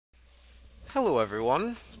Hello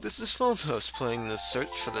everyone, this is Phontos playing the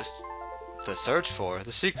search for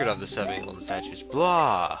the secret of the seven golden statues.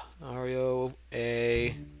 Blah! Mario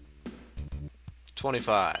A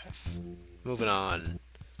 25. Moving on.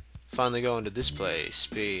 Finally going to this place,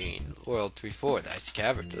 being World 3-4, the Icy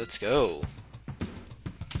Cavern. Let's go.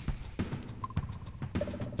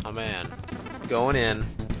 Oh man. Going in.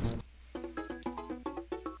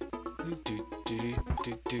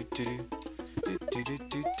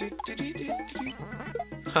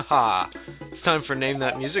 Haha! It's time for Name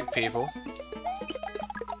That Music, people.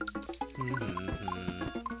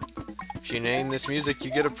 If you name this music,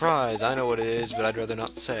 you get a prize. I know what it is, but I'd rather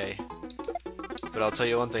not say. But I'll tell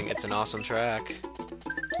you one thing, it's an awesome track.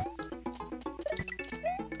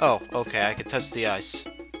 Oh, okay, I can touch the ice.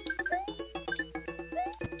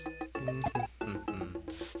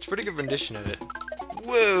 It's a pretty good rendition of it.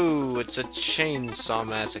 Whoa! It's a chainsaw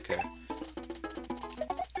massacre.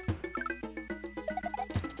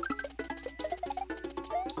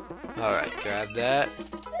 Alright, grab that.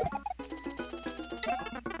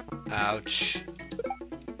 Ouch.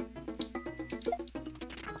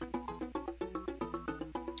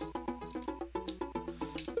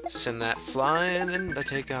 Send that flying and I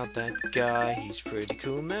take out that guy. He's pretty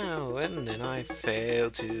cool now. And then I fail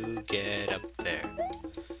to get up there.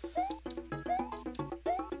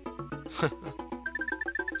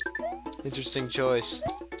 Interesting choice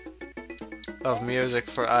of music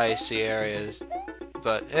for icy areas.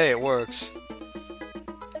 But hey, it works.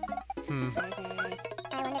 I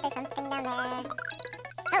wonder if there's something down there.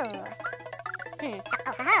 Oh. Oh,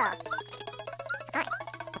 ho, ho. Coin.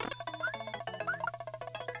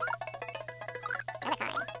 Another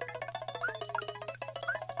coin.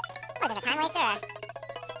 What is this, a time waster? Or...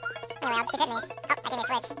 Anyway, I'll just keep hitting these. Oh, I gave me a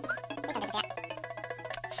switch. Please don't disappear.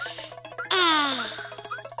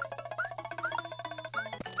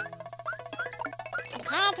 I just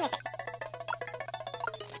had to miss it.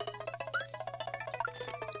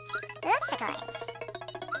 Lots of coins.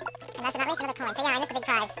 And last but not least, another coin. So yeah, I missed the big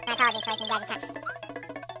prize. My apologies for wasting you guys' time.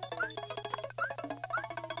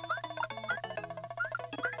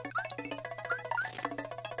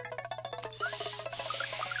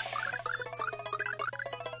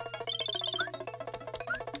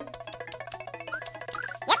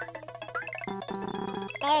 Yep.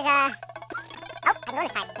 There's a... Oh, I can go in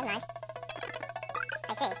this pipe. Never mind.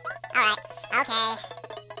 I see. Alright. Okay.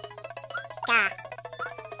 Gah.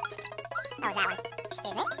 What was that one?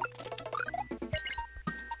 Excuse me?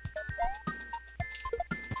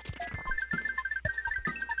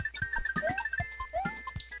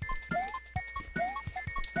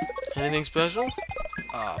 Anything special?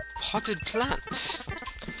 A potted plant.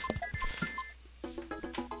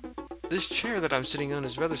 This chair that I'm sitting on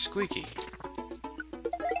is rather squeaky.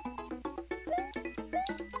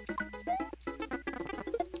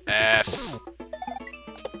 F.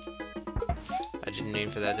 I didn't mean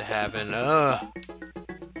for that to happen. Ugh.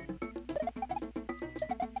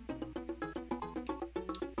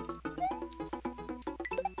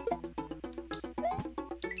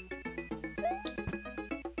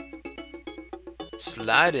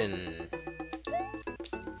 Sliding.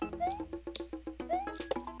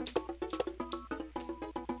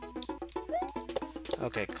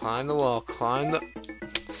 Okay, climb the wall, climb the...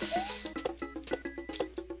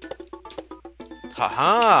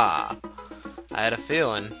 Haha! I had a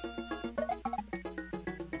feeling.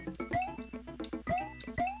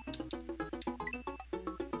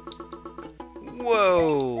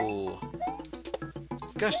 Whoa!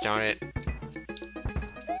 Gosh darn it.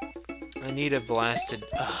 I need a blasted...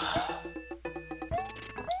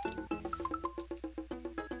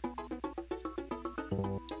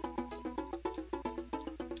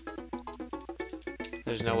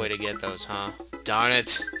 There's no way to get those, huh? Darn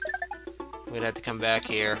it! We'd have to come back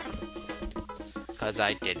here. Because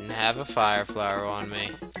I didn't have a fire flower on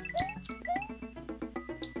me.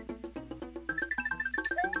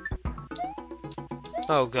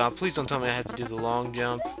 Oh god, please don't tell me I had to do the long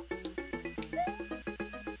jump.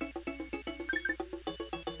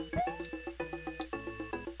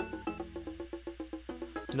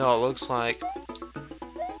 No, it looks like...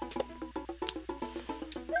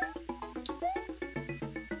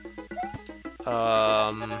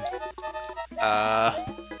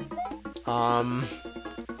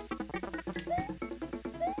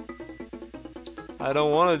 I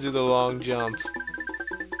don't want to do the long jump.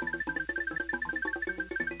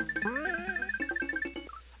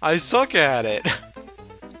 I suck at it.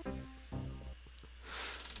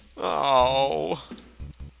 Oh.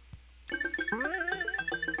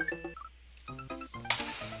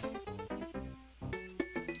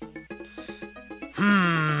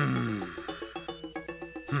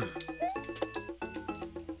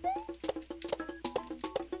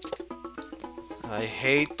 I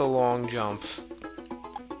hate the long jump.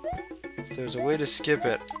 If there's a way to skip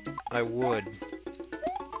it, I would.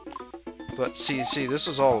 But see, this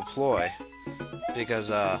was all a ploy.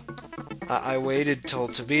 Because, I waited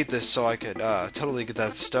to beat this so I could, totally get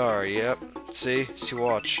that star. Yep. See,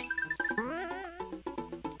 watch.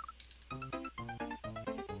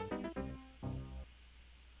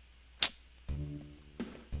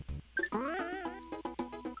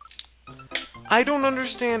 I don't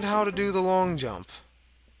understand how to do the long jump.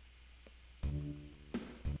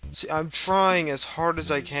 See, I'm trying as hard as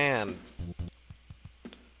I can.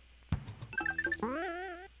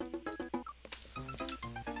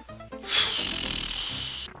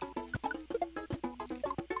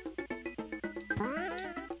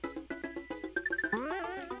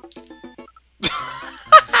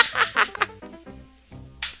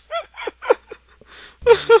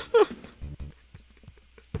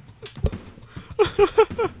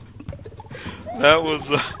 That was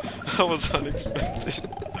that was unexpected.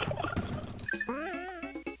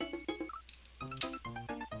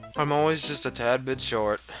 I'm always just a tad bit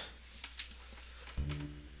short.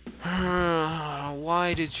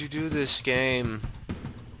 Why did you do this game?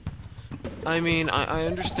 I mean, I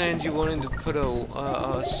understand you wanting to put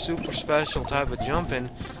a super special type of jump in,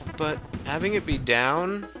 but having it be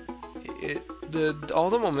down, all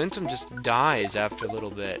the momentum just dies after a little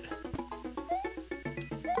bit.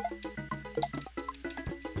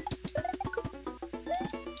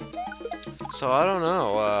 So I don't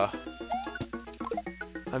know.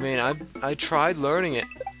 I mean, I tried learning it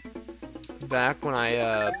back when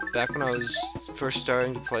I was first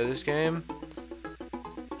starting to play this game,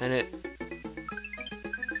 and it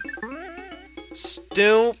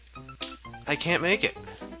still I can't make it.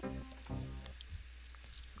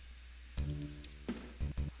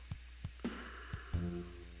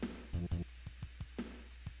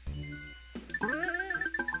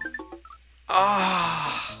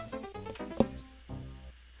 Ah,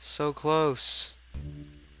 so close.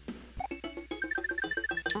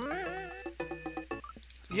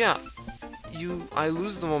 Yeah, I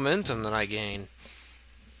lose the momentum that I gain.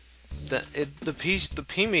 The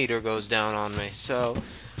P meter goes down on me, so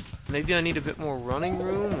maybe I need a bit more running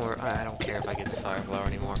room, or I don't care if I get the fire flower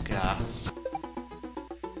anymore. Gah.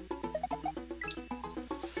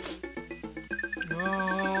 Oh.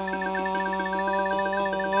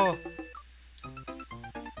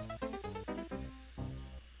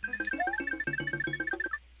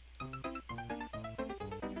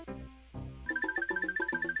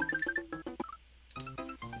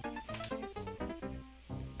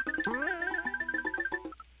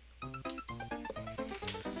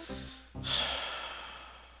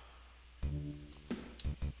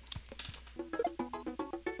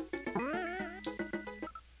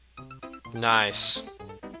 Nice.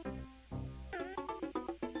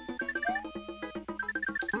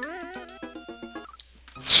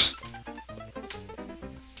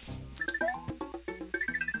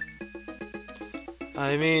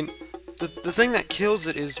 I mean, the thing that kills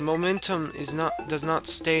it is momentum does not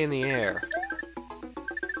stay in the air.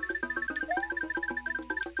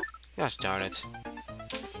 Gosh darn it.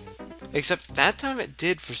 Except that time it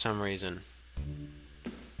did for some reason.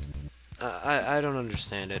 I don't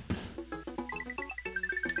understand it.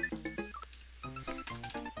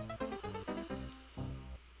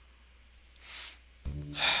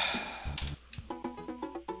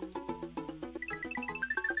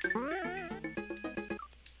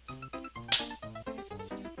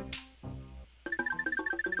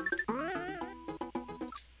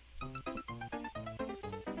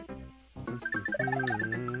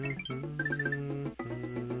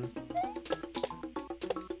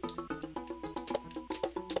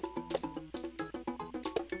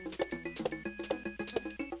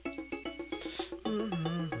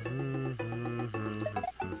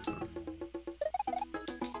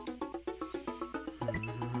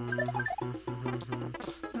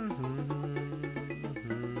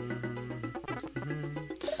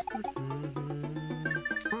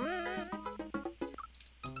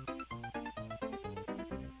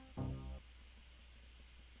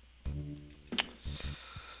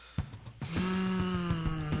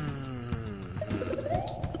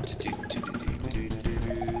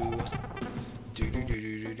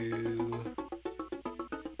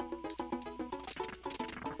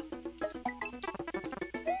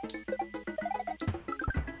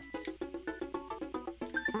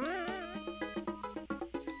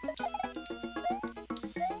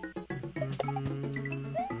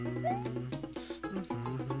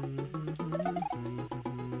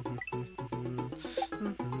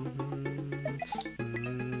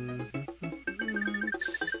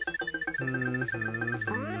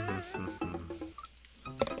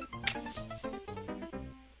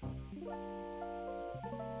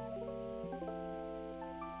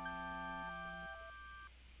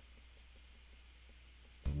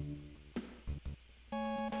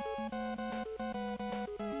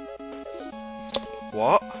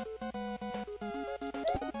 What?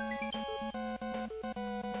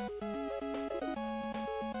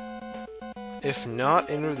 If not,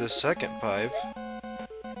 enter the second pipe.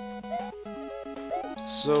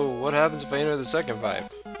 So, what happens if I enter the second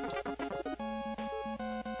pipe?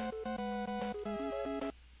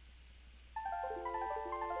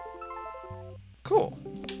 Cool.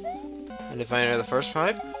 And if I enter the first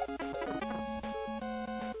pipe?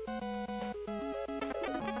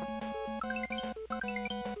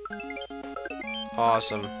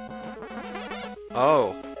 Awesome.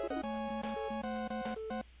 Oh.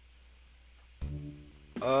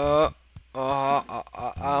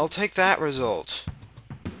 I'll take that result.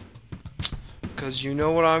 Because you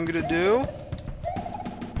know what I'm gonna do?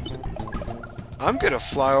 I'm gonna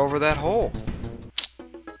fly over that hole.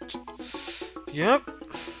 Yep.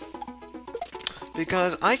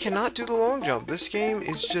 Because I cannot do the long jump. This game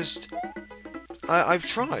is just... I've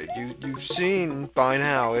tried. You've seen by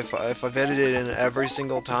now if I've edited in every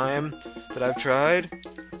single time that I've tried.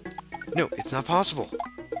 No, it's not possible.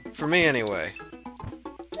 For me, anyway.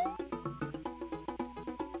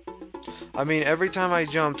 I mean, every time I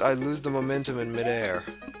jumped, I lose the momentum in midair.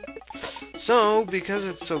 So, because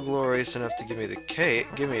it's so glorious enough to give me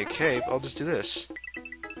a cape, I'll just do this.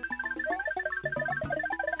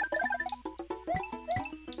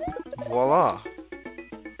 Voila.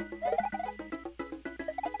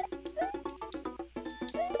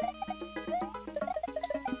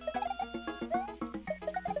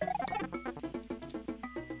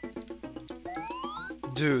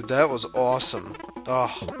 Dude, that was awesome.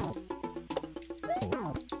 Oh.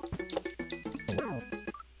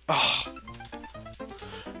 Oh.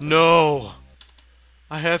 No!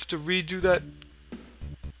 I have to redo that.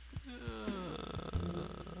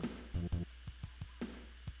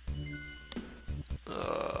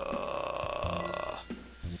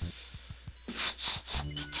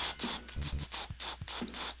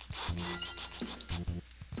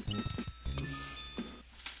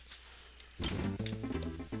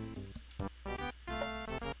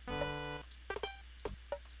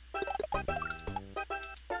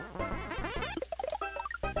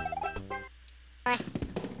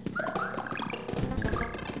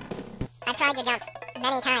 I've tried your jump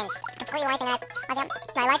many times, completely wiping out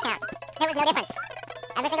my life count. There was no difference.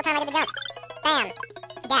 Every single time I did the jump, bam,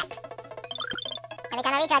 death. Every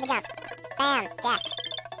time I retried the jump, bam, death.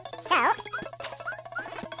 So,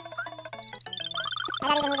 I'm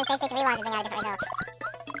not even using save state to rewind to bring out a different result.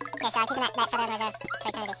 Okay, so I'm keeping that feather in reserve for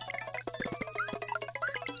eternity.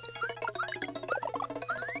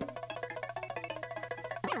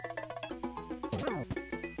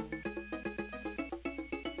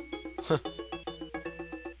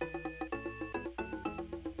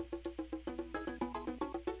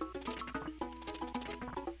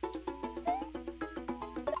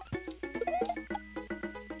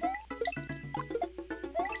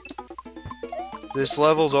 This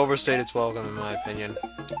level's overstayed its welcome, in my opinion.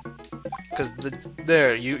 Because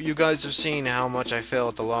you guys have seen how much I fail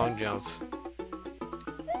at the long jump.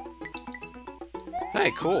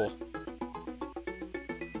 Hey, cool.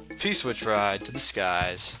 P-switch ride to the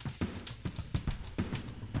skies.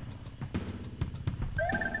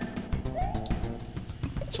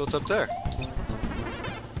 So what's up there?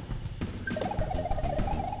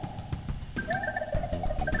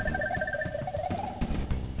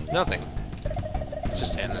 Nothing. Let's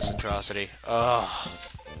just end this atrocity. Ugh.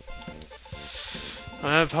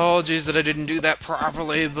 My apologies that I didn't do that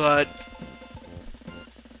properly, but...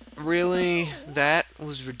 really? That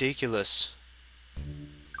was ridiculous.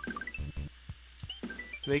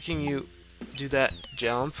 Making you do that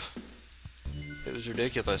jump, it was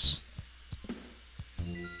ridiculous.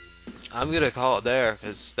 I'm gonna call it there,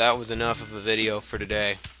 because that was enough of a video for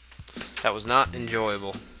today. That was not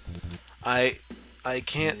enjoyable. I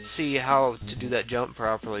can't see how to do that jump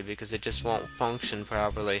properly, because it just won't function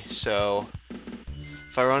properly, so...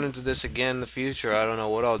 if I run into this again in the future, I don't know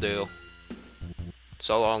what I'll do.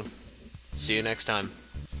 So long. See you next time.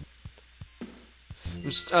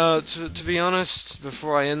 To be honest,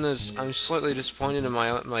 before I end this, I'm slightly disappointed in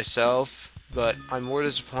myself, but I'm more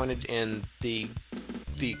disappointed in the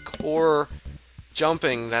core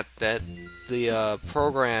jumping that the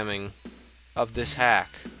programming of this hack.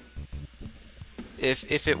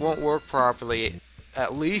 If it won't work properly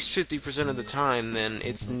at least 50% of the time, then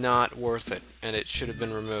it's not worth it, and it should have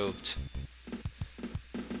been removed.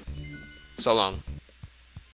 So long.